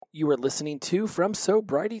You are listening to From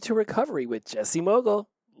Sobriety to Recovery with Jesse Mogul.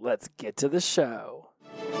 Let's get to the show.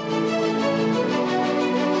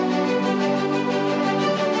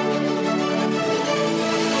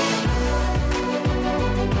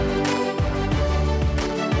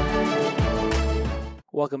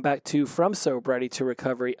 Welcome back to From Sobriety to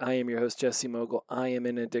Recovery. I am your host, Jesse Mogul. I am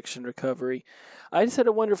in addiction recovery. I just had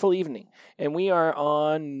a wonderful evening, and we are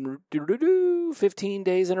on 15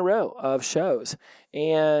 days in a row of shows,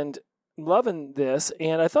 and loving this.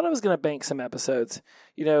 And I thought I was going to bank some episodes,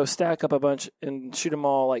 stack up a bunch and shoot them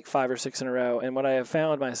all like 5 or 6 in a row. And what I have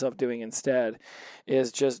found myself doing instead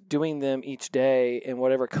is just doing them each day, and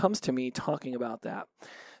whatever comes to me, talking about that.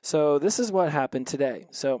 So this is what happened today.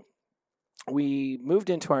 So we moved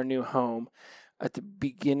into our new home at the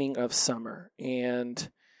beginning of summer and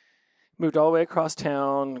moved all the way across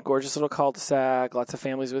town. Gorgeous little cul-de-sac, lots of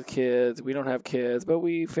families with kids. We don't have kids, but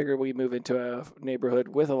we figured we'd move into a neighborhood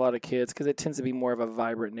with a lot of kids because it tends to be more of a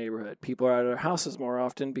vibrant neighborhood. People are out of their houses more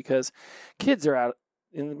often because kids are out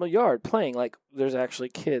in the yard playing. Like, there's actually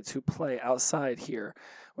kids who play outside here,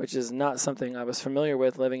 which is not something I was familiar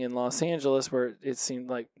with living in Los Angeles, where it seemed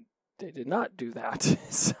like they did not do that.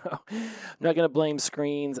 So I'm not going to blame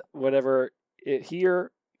screens, whatever.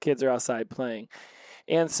 Here, kids are outside playing.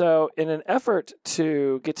 And so in an effort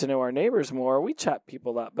to get to know our neighbors more, we chat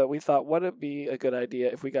people up. But we thought, what would be a good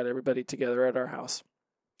idea if we got everybody together at our house?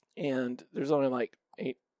 And there's only like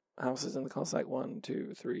 8 houses in the cul-de-sac. 1,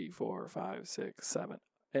 2, 3, 4, 5, 6, 7,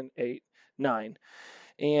 and 8, 9.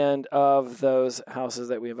 And of those houses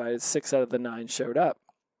that we invited, 6 out of the 9 showed up.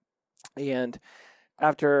 And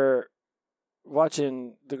after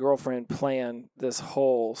watching the girlfriend plan this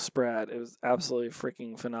whole spread, it was absolutely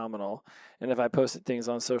freaking phenomenal. And if I posted things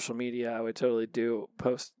on social media, I would totally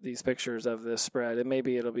post these pictures of this spread. And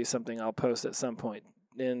maybe it'll be something I'll post at some point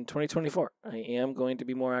in 2024. I am going to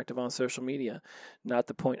be more active on social media. Not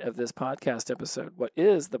the point of this podcast episode. What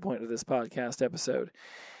is the point of this podcast episode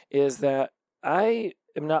is that I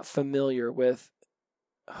am not familiar with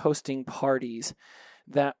hosting parties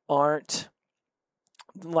that aren't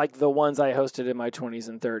like the ones I hosted in my 20s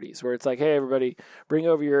and 30s, where it's like, hey, everybody, bring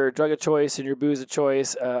over your drug of choice and your booze of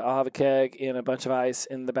choice. I'll have a keg and a bunch of ice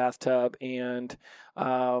in the bathtub, and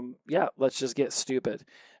let's just get stupid.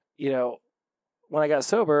 When I got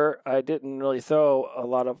sober, I didn't really throw a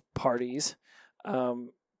lot of parties. In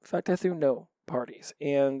fact, I threw no parties.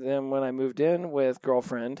 And then when I moved in with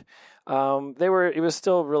girlfriend, it was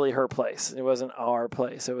still really her place. It wasn't our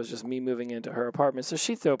place. It was just me moving into her apartment. So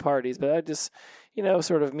she'd throw parties, but I just,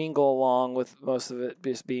 sort of mingle along with most of it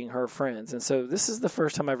just being her friends. And so this is the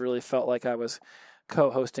first time I've really felt like I was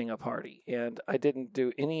co-hosting a party. And I didn't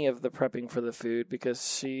do any of the prepping for the food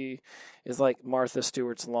because she is like Martha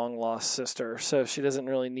Stewart's long-lost sister. So she doesn't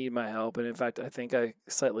really need my help. And in fact, I think I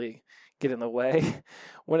slightly get in the way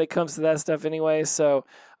when it comes to that stuff anyway. So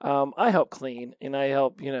I help clean and I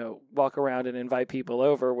help, walk around and invite people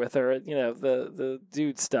over with her, the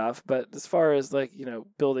dude stuff. But as far as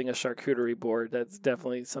building a charcuterie board, that's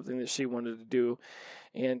definitely something that she wanted to do,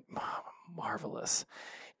 and marvelous.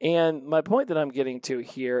 And my point that I'm getting to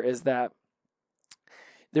here is that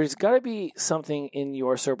there's got to be something in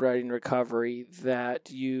your sobriety and recovery that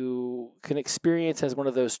you can experience as one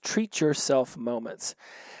of those treat yourself moments.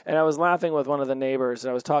 And I was laughing with one of the neighbors, and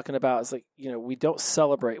I was talking about, it's like, we don't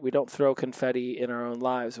celebrate. We don't throw confetti in our own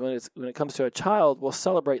lives. When it comes to a child, we'll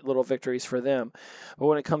celebrate little victories for them. But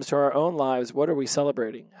when it comes to our own lives, what are we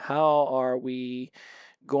celebrating? How are we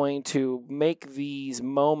going to make these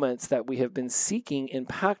moments that we have been seeking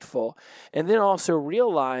impactful, and then also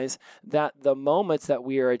realize that the moments that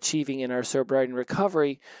we are achieving in our sobriety and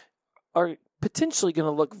recovery are potentially going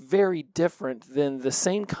to look very different than the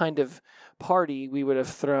same kind of party we would have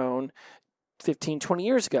thrown 15, 20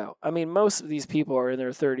 years ago. I mean, most of these people are in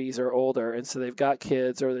their 30s or older, and so they've got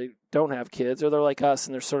kids, or they don't have kids, or they're like us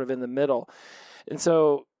and they're sort of in the middle. And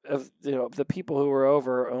so of the people who were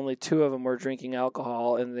over, only 2 of them were drinking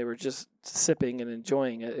alcohol, and they were just sipping and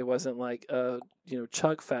enjoying it. It wasn't like a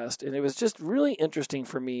chug fest, and it was just really interesting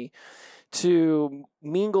for me to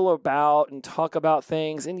mingle about and talk about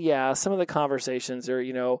things. And yeah, some of the conversations are,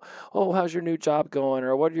 oh, how's your new job going,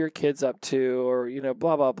 or what are your kids up to, or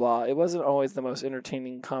blah blah blah. It wasn't always the most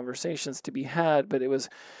entertaining conversations to be had, but it was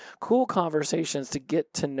cool conversations to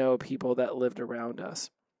get to know people that lived around us.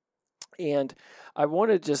 And I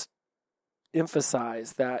want to just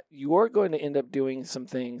emphasize that you're going to end up doing some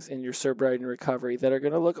things in your sobriety and recovery that are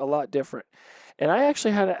going to look a lot different. And I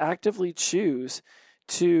actually had to actively choose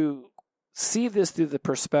to see this through the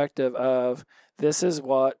perspective of, this is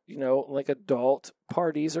what, like adult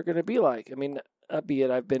parties are going to be like. I mean,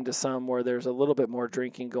 albeit I've been to some where there's a little bit more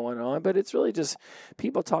drinking going on, but it's really just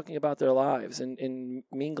people talking about their lives and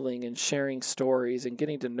mingling and sharing stories and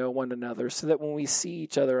getting to know one another so that when we see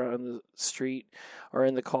each other on the street or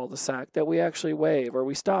in the cul-de-sac that we actually wave or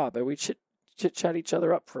we stop and we chit-chat each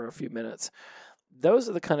other up for a few minutes. Those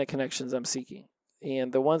are the kind of connections I'm seeking.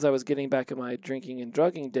 And the ones I was getting back in my drinking and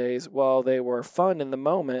drugging days, while they were fun in the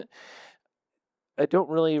moment, I don't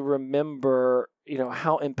really remember,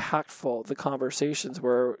 how impactful the conversations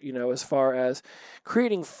were, as far as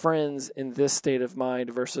creating friends in this state of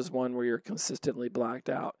mind versus one where you're consistently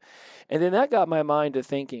blacked out. And then that got my mind to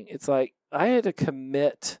thinking. It's like I had to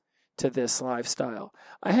commit to this lifestyle.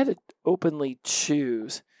 I had to openly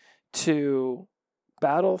choose to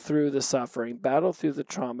battle through the suffering, battle through the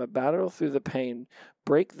trauma, battle through the pain,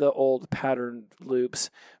 break the old pattern loops,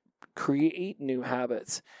 create new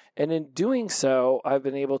habits. And in doing so, I've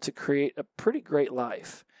been able to create a pretty great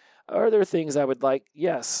life. Are there things I would like?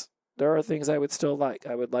 Yes. There are things I would still like.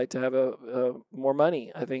 I would like to have more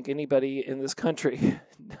money. I think anybody in this country,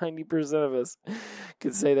 90% of us,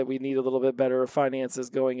 could say that we need a little bit better finances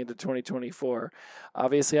going into 2024.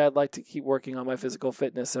 Obviously, I'd like to keep working on my physical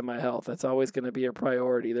fitness and my health. That's always going to be a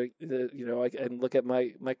priority. And look at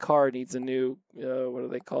my car needs a new, what do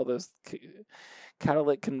they call those?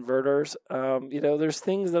 Catalytic converters. There's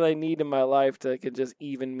things that I need in my life that can just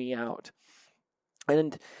even me out.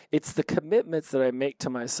 And it's the commitments that I make to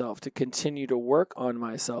myself to continue to work on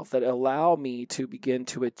myself that allow me to begin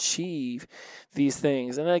to achieve these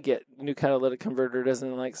things. And I get new catalytic converter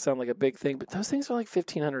doesn't sound like a big thing, but those things are like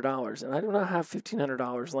 $1,500. And I do not have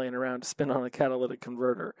 $1,500 laying around to spend on a catalytic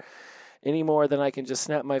converter any more than I can just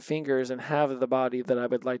snap my fingers and have the body that I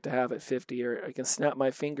would like to have at 50, or I can snap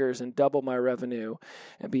my fingers and double my revenue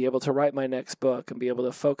and be able to write my next book and be able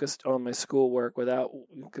to focus on my schoolwork without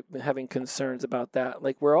having concerns about that.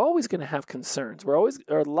 Like, we're always going to have concerns.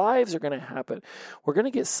 Our lives are going to happen. We're going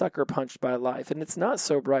to get sucker punched by life. And it's not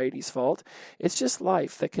sobriety's fault. It's just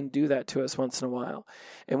life that can do that to us once in a while.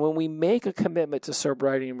 And when we make a commitment to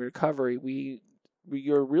sobriety and recovery,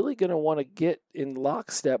 you're really going to want to get in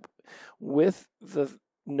lockstep with the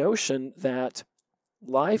notion that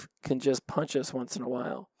life can just punch us once in a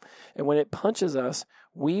while. And when it punches us,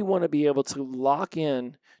 we want to be able to lock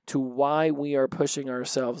in to why we are pushing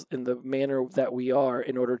ourselves in the manner that we are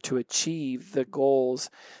in order to achieve the goals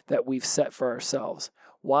that we've set for ourselves.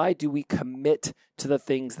 Why do we commit to the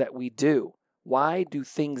things that we do? Why do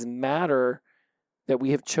things matter that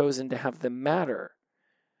we have chosen to have them matter?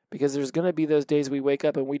 Because there's going to be those days we wake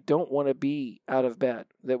up and we don't want to be out of bed,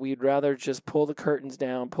 that we'd rather just pull the curtains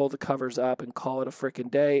down, pull the covers up, and call it a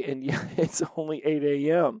freaking day, and yeah, it's only 8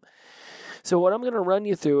 a.m. So what I'm going to run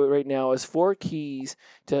you through right now is 4 keys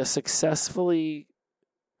to successfully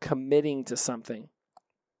committing to something.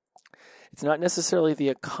 It's not necessarily the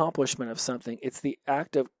accomplishment of something. It's the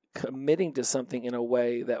act of committing to something in a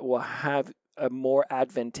way that will have a more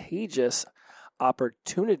advantageous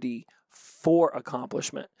opportunity for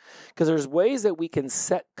accomplishment. Because there's ways that we can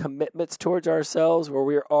set commitments towards ourselves where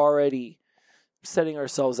we're already setting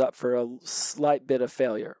ourselves up for a slight bit of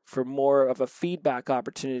failure, for more of a feedback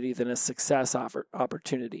opportunity than a success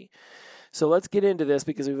opportunity. So let's get into this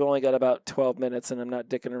because we've only got about 12 minutes and I'm not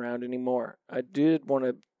dicking around anymore. I did want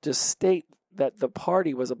to just state that the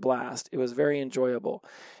party was a blast. It was very enjoyable.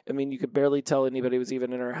 I mean, you could barely tell anybody was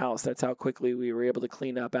even in our house. That's how quickly we were able to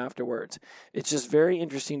clean up afterwards. It's just very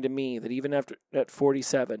interesting to me that even after at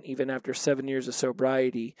 47, even after 7 years of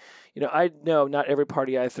sobriety, I know not every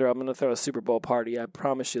party I throw, I'm going to throw a Super Bowl party. I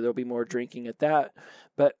promise you there'll be more drinking at that.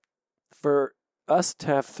 But for us to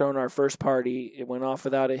have thrown our first party, it went off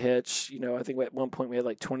without a hitch. I think at one point we had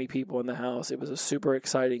like 20 people in the house. It was a super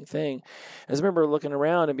exciting thing. I just remember looking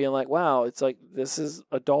around and being like, wow, it's like, this is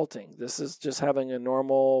adulting. This is just having a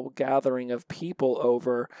normal gathering of people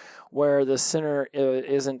over where the center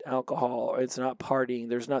isn't alcohol. It's not partying.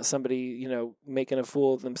 There's not somebody, making a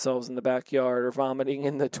fool of themselves in the backyard or vomiting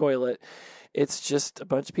in the toilet. It's just a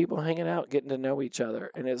bunch of people hanging out, getting to know each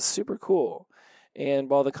other. And it's super cool. And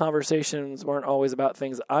while the conversations weren't always about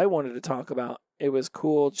things I wanted to talk about, it was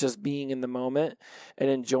cool just being in the moment and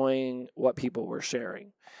enjoying what people were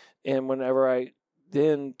sharing. And whenever I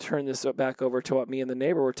then turn this back over to what me and the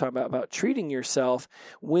neighbor were talking about treating yourself,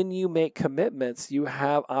 when you make commitments, you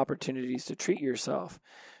have opportunities to treat yourself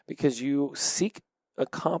because you seek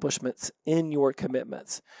accomplishments in your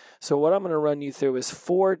commitments. So what I'm going to run you through is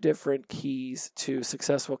 4 different keys to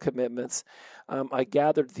successful commitments. I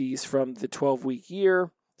gathered these from the 12-week year,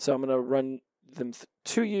 so I'm going to run them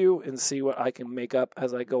to you and see what I can make up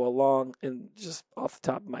as I go along and just off the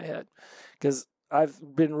top of my head. Because I've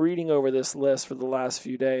been reading over this list for the last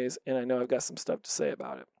few days, and I know I've got some stuff to say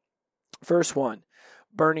about it. First one,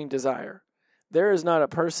 burning desire. There is not a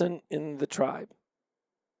person in the tribe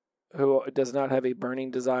who does not have a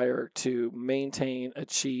burning desire to maintain,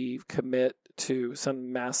 achieve, commit to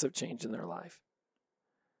some massive change in their life.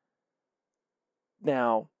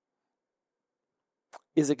 Now,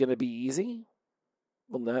 is it going to be easy?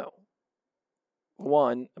 Well, no.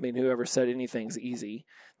 One, I mean, whoever said anything's easy,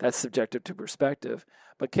 that's subjective to perspective.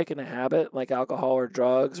 But kicking a habit like alcohol or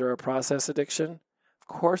drugs or a process addiction, of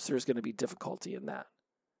course there's going to be difficulty in that.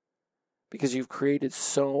 Because you've created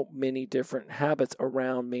so many different habits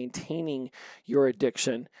around maintaining your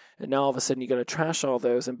addiction. And now all of a sudden you got to trash all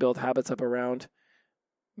those and build habits up around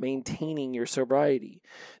maintaining your sobriety.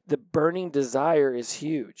 The burning desire is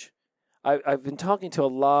huge. I've been talking to a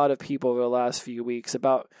lot of people over the last few weeks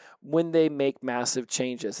about when they make massive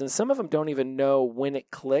changes. And some of them don't even know when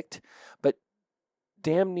it clicked, but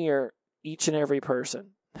damn near each and every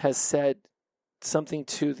person has said something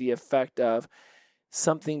to the effect of,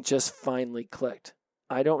 something just finally clicked.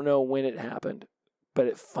 I don't know when it happened, but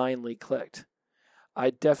it finally clicked.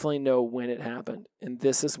 I definitely know when it happened, and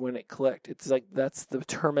this is when it clicked. It's like that's the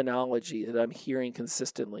terminology that I'm hearing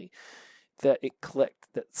consistently, that it clicked,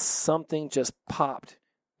 that something just popped,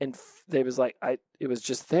 and it was like it was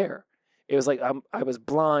just there. It was like I was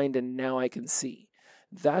blind, and now I can see.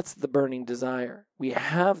 That's the burning desire. We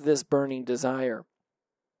have this burning desire,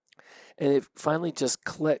 and it finally just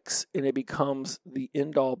clicks, and it becomes the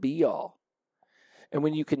end-all, be-all. And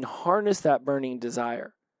when you can harness that burning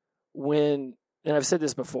desire, and I've said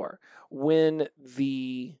this before, when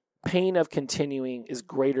the pain of continuing is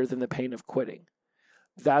greater than the pain of quitting,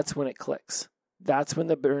 that's when it clicks. That's when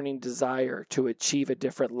the burning desire to achieve a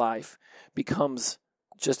different life becomes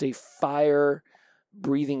just a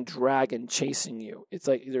fire-breathing dragon chasing you. It's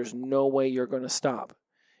like there's no way you're going to stop.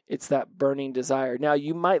 It's that burning desire. Now,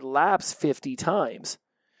 you might lapse 50 times,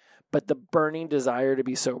 but the burning desire to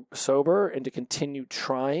be sober and to continue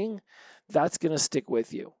trying, that's going to stick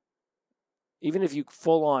with you. Even if you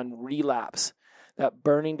full-on relapse, that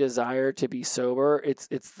burning desire to be sober, it's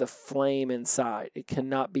the flame inside. It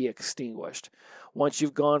cannot be extinguished. Once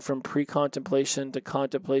you've gone from pre-contemplation to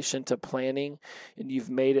contemplation to planning, and you've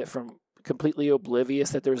made it from completely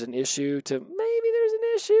oblivious that there's an issue to maybe there's an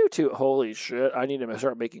issue to holy shit, I need to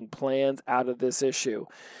start making plans out of this issue.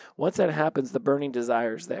 Once that happens, the burning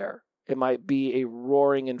desire's there. It might be a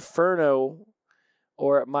roaring inferno,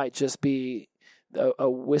 or it might just be a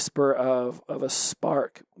whisper of a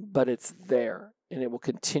spark, but it's there, and it will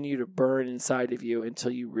continue to burn inside of you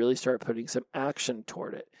until you really start putting some action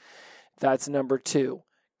toward it. That's number 2,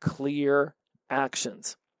 clear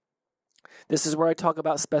actions. This is where I talk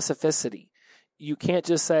about specificity. You can't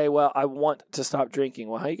just say, well, I want to stop drinking.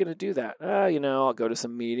 Well, how are you going to do that? I'll go to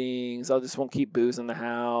some meetings. I just won't keep booze in the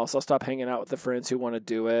house. I'll stop hanging out with the friends who want to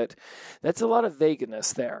do it. That's a lot of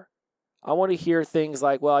vagueness there. I want to hear things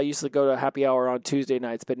like, well, I used to go to happy hour on Tuesday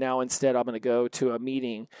nights, but now instead I'm going to go to a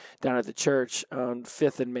meeting down at the church on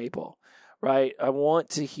 5th and Maple, right? I want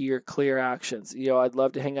to hear clear actions. I'd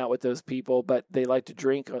love to hang out with those people, but they like to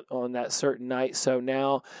drink on that certain night. So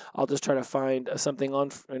now I'll just try to find something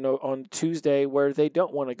on Tuesday where they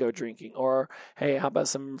don't want to go drinking. Or, hey, how about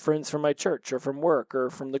some friends from my church or from work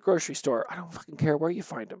or from the grocery store? I don't fucking care where you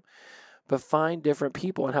find them. But find different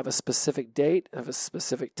people and have a specific date, have a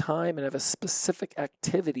specific time, and have a specific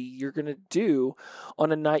activity you're going to do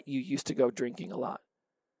on a night you used to go drinking a lot.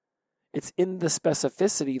 It's in the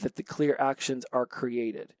specificity that the clear actions are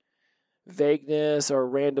created. Vagueness or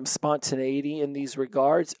random spontaneity in these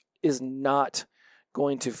regards is not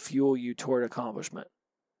going to fuel you toward accomplishment.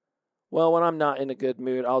 Well, when I'm not in a good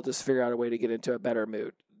mood, I'll just figure out a way to get into a better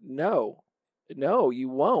mood. No, you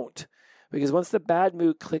won't. Because once the bad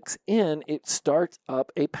mood clicks in, it starts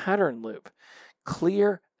up a pattern loop.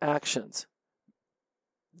 Clear actions.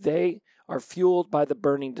 They are fueled by the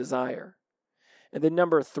burning desire. And then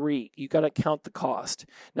number 3, you got to count the cost.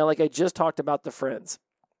 Now, like I just talked about the friends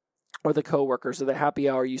or the coworkers or the happy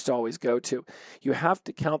hour you used to always go to, you have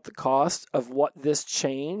to count the cost of what this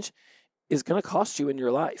change is going to cost you in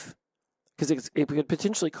your life. Because it could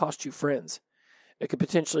potentially cost you friends. It could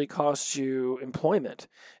potentially cost you employment.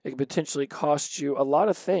 It could potentially cost you a lot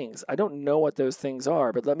of things. I don't know what those things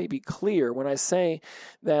are, but let me be clear. When I say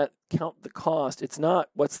that count the cost, it's not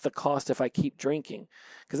what's the cost if I keep drinking,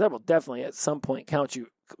 because that will definitely at some point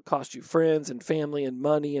cost you friends and family and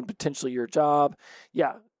money and potentially your job.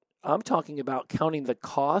 Yeah, I'm talking about counting the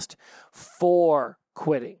cost for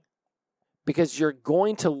quitting, because you're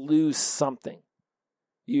going to lose something.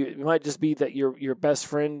 It might just be that your best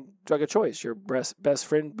friend drug of choice, your best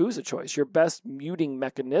friend booze of choice, your best muting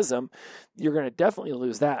mechanism. You're going to definitely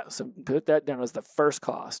lose that. So put that down as the first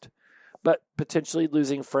cost. But potentially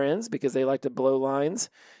losing friends because they like to blow lines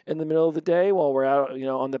in the middle of the day while we're out,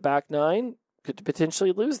 on the back nine, could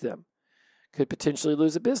potentially lose them. Could potentially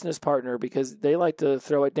lose a business partner because they like to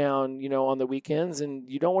throw it down, on the weekends, and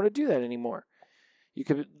you don't want to do that anymore. You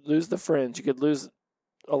could lose the friends. You could lose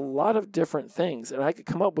a lot of different things, and I could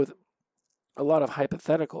come up with a lot of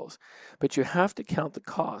hypotheticals, but you have to count the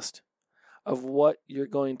cost of what you're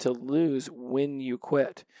going to lose when you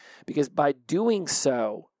quit, because by doing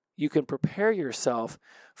so, you can prepare yourself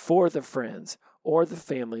for the friends or the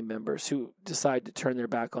family members who decide to turn their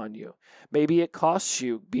back on you. Maybe it costs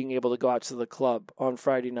you being able to go out to the club on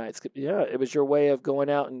Friday nights. Yeah, it was your way of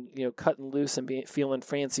going out and cutting loose and feeling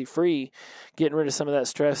fancy free, getting rid of some of that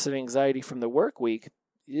stress and anxiety from the work week.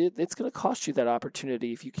 It's going to cost you that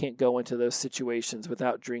opportunity if you can't go into those situations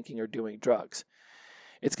without drinking or doing drugs.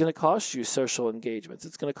 It's going to cost you social engagements.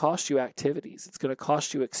 It's going to cost you activities. It's going to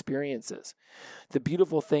cost you experiences. The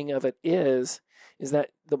beautiful thing of it is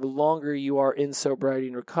that the longer you are in sobriety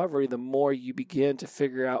and recovery, the more you begin to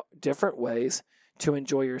figure out different ways to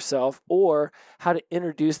enjoy yourself or how to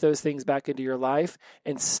introduce those things back into your life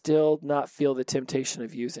and still not feel the temptation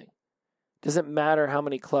of using. Doesn't matter how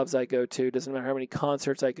many clubs I go to. Doesn't matter how many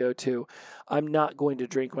concerts I go to. I'm not going to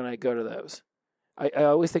drink when I go to those. I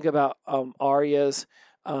always think about Arya's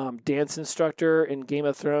dance instructor in Game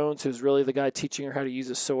of Thrones, who's really the guy teaching her how to use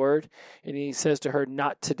a sword. And he says to her,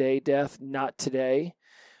 "Not today, Death, not today."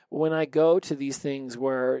 When I go to these things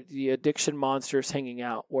where the addiction monster is hanging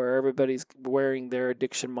out, where everybody's wearing their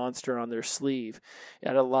addiction monster on their sleeve,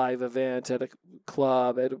 at a live event, at a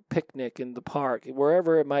club, at a picnic in the park,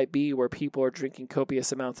 wherever it might be where people are drinking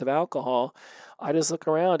copious amounts of alcohol, I just look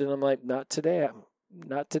around and I'm like, not today.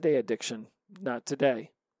 Not today, addiction. Not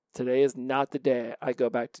today. Today is not the day I go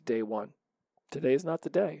back to day one. Today is not the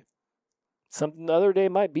day. Some other day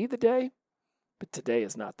might be the day, but today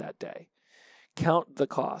is not that day. Count the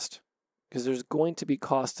cost, because there's going to be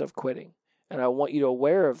costs of quitting. And I want you to be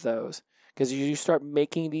aware of those, because as you start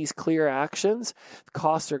making these clear actions, the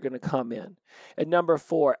costs are going to come in. And number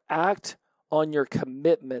 4, act on your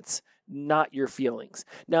commitments, not your feelings.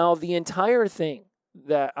 Now, the entire thing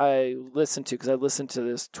that I listened to, because I listened to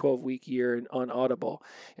this 12-week year on Audible,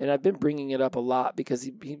 and I've been bringing it up a lot because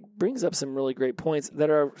he brings up some really great points that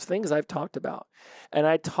are things I've talked about. And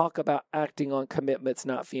I talk about acting on commitments,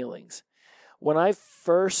 not feelings. When I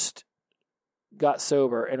first got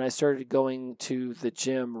sober and I started going to the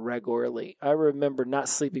gym regularly, I remember not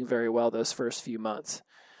sleeping very well those first few months.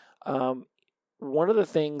 One of the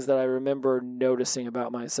things that I remember noticing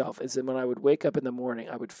about myself is that when I would wake up in the morning,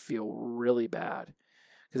 I would feel really bad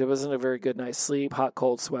because it wasn't a very good night's sleep, hot,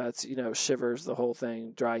 cold sweats, shivers, the whole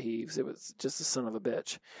thing, dry heaves. It was just a son of a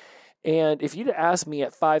bitch. And if you'd asked me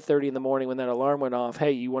at 5:30 in the morning when that alarm went off,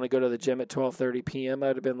 hey, you want to go to the gym at 12:30 p.m.,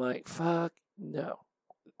 I'd have been like, fuck no.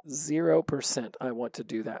 0% I want to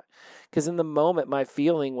do that. Because in the moment, my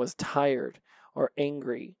feeling was tired or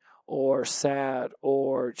angry or sad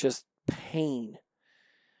or just pain.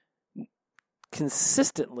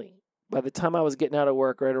 Consistently, by the time I was getting out of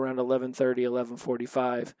work right around 11:30,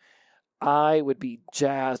 11:45, I would be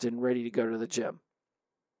jazzed and ready to go to the gym.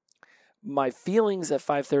 My feelings at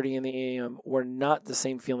 5:30 in the a.m. were not the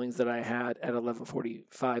same feelings that I had at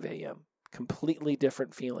 11:45 a.m. Completely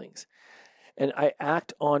different feelings. And I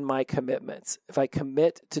act on my commitments. If I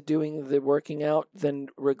commit to doing the working out, then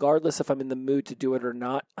regardless if I'm in the mood to do it or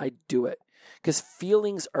not, I do it. Because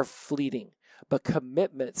feelings are fleeting, but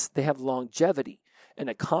commitments, they have longevity. And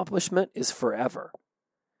accomplishment is forever.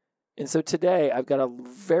 And so today, I've got a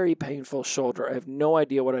very painful shoulder. I have no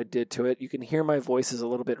idea what I did to it. You can hear my voice is a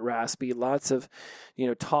little bit raspy. Lots of,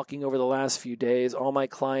 talking over the last few days. All my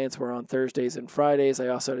clients were on Thursdays and Fridays. I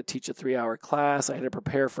also had to teach a 3-hour class. I had to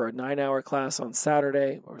prepare for a 9-hour class on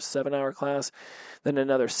Saturday or a 7-hour class. Then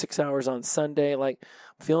another 6 hours on Sunday. I'm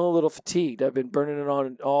feeling a little fatigued. I've been burning it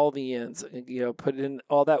on all the ends. Put in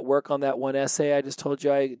all that work on that one essay I just told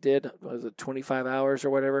you I did. Was it 25 hours or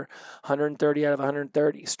whatever? 130 out of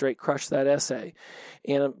 130. Straight crushed that essay.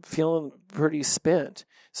 And I'm feeling pretty spent.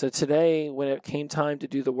 So today, when it came time to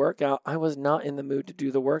do the workout, I was not in the mood to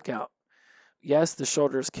do the workout. Yes, the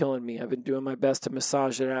shoulder is killing me. I've been doing my best to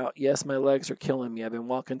massage it out. Yes, my legs are killing me. I've been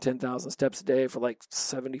walking 10,000 steps a day for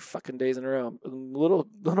 70 fucking days in a row. I'm a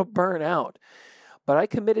little burnt out. But I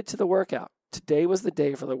committed to the workout. Today was the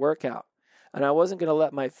day for the workout. And I wasn't going to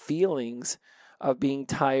let my feelings of being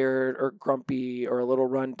tired or grumpy or a little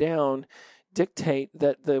run down dictate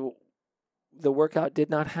that the workout did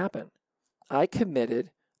not happen. I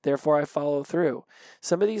committed, therefore I follow through.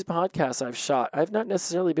 Some of these podcasts I've shot, I've not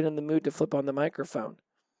necessarily been in the mood to flip on the microphone.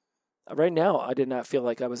 Right now, I did not feel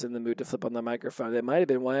like I was in the mood to flip on the microphone. That might have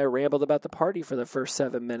been why I rambled about the party for the first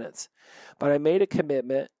 7 minutes. But I made a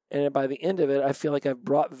commitment, and by the end of it, I feel like I've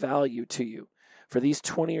brought value to you. For these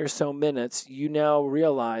 20 or so minutes, you now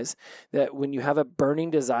realize that when you have a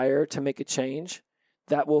burning desire to make a change,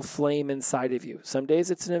 that will flame inside of you. Some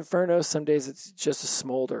days it's an inferno, some days it's just a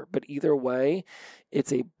smolder. But either way,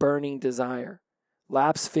 it's a burning desire.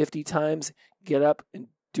 Lapse 50 times, get up and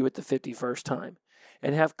do it the 51st time.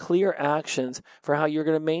 And have clear actions for how you're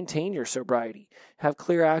going to maintain your sobriety. Have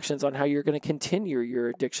clear actions on how you're going to continue your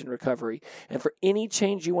addiction recovery. And for any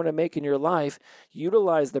change you want to make in your life,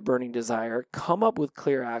 utilize the burning desire, come up with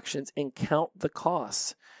clear actions, and count the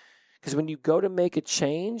costs. Because when you go to make a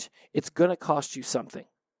change, it's going to cost you something.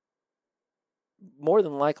 More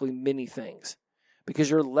than likely, many things. Because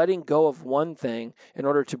you're letting go of one thing in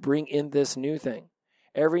order to bring in this new thing.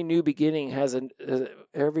 Every new beginning comes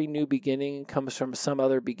from some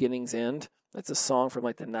other beginning's end. That's a song from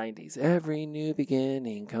like the 90s. Every new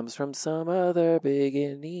beginning comes from some other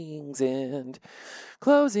beginning's end.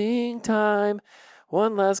 Closing time.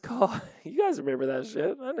 One last call. You guys remember that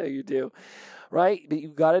shit? I know you do. Right? But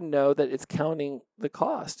you've got to know that it's counting the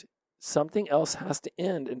cost. Something else has to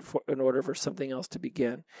end in order for something else to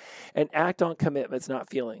begin. And act on commitments, not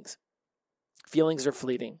feelings. Feelings are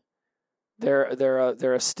fleeting.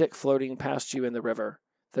 They're a stick floating past you in the river.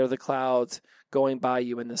 They're the clouds going by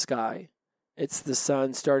you in the sky. It's the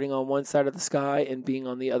sun starting on one side of the sky and being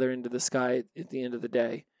on the other end of the sky at the end of the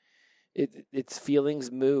day. Its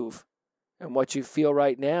feelings move. And what you feel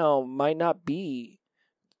right now might not be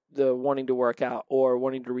the wanting to work out or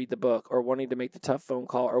wanting to read the book or wanting to make the tough phone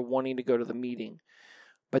call or wanting to go to the meeting.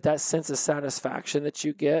 But that sense of satisfaction that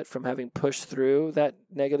you get from having pushed through that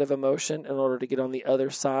negative emotion in order to get on the other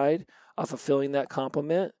side of fulfilling that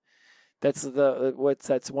compliment, that's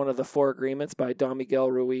one of the 4 agreements by Don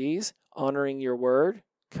Miguel Ruiz, honoring your word,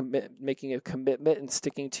 making a commitment and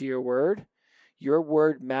sticking to your word. Your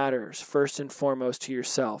word matters first and foremost to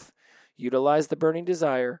yourself. Utilize the burning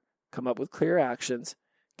desire, come up with clear actions,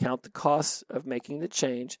 count the costs of making the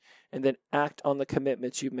change, and then act on the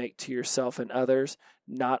commitments you make to yourself and others,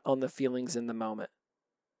 not on the feelings in the moment.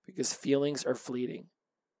 Because feelings are fleeting.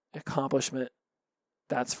 Accomplishment,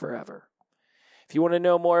 that's forever. If you want to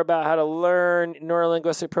know more about how to learn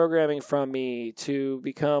neurolinguistic programming from me to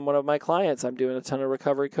become one of my clients, I'm doing a ton of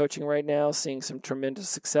recovery coaching right now, seeing some tremendous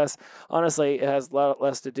success. Honestly, it has a lot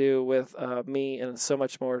less to do with me and so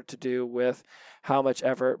much more to do with how much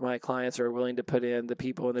effort my clients are willing to put in, the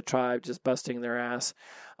people in the tribe just busting their ass.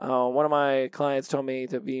 One of my clients told me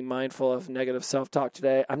to be mindful of negative self-talk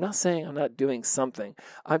today. I'm not saying I'm not doing something.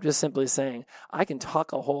 I'm just simply saying I can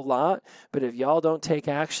talk a whole lot, but if y'all don't take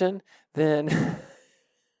action, then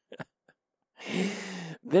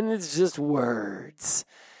it's just words.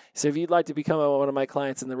 So if you'd like to become one of my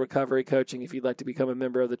clients in the recovery coaching, if you'd like to become a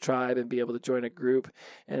member of the tribe and be able to join a group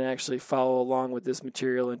and actually follow along with this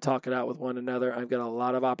material and talk it out with one another, I've got a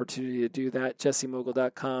lot of opportunity to do that.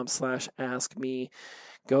 JesseMogul.com/askme.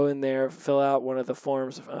 Go in there, fill out one of the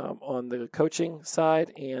forms on the coaching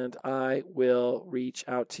side, and I will reach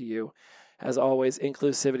out to you. As always,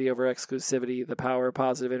 inclusivity over exclusivity, the power of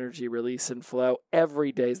positive energy, release and flow.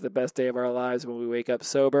 Every day is the best day of our lives when we wake up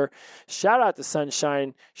sober. Shout out to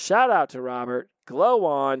Sunshine. Shout out to Robert. Glow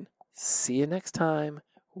on. See you next time,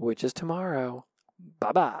 which is tomorrow.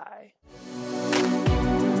 Bye-bye.